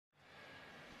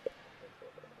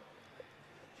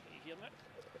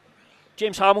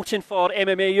James Hamilton for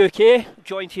MMA UK,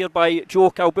 joined here by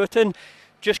Joe Calboutin.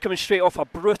 Just coming straight off a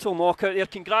brutal knockout there.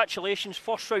 Congratulations,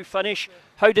 first round finish.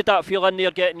 How did that feel in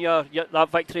there, getting that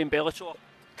victory in Bellator?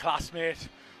 Class, mate.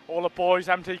 All the boys,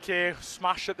 MTK,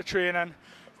 smashed at the training.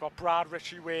 We've got Brad,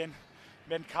 Richie, Wayne,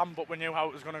 mid-camp, but we knew how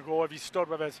it was going to go. If he stood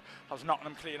with us, I was knocking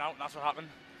him clean out, and that's what happened.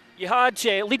 You had,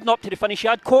 leading up to the finish, you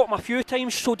had caught him a few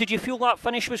times, so did you feel that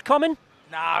finish was coming?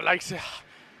 Nah, like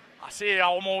I say,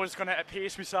 I'm always going to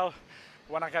pace myself.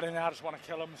 When I get in there, I just want to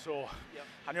kill him, so yep.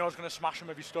 I knew I was going to smash him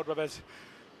if he stood with us.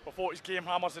 I thought his game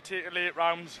plan was to take the late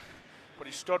rounds, but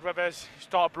he stood with us. He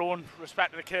started blowing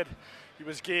respect to the kid. He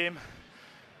was game.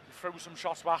 He threw some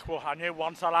shots back, but I knew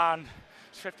once I land,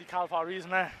 it's 50 cal for a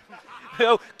reason there.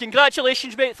 Well,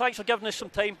 congratulations, mate. Thanks for giving us some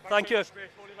time. Thank you.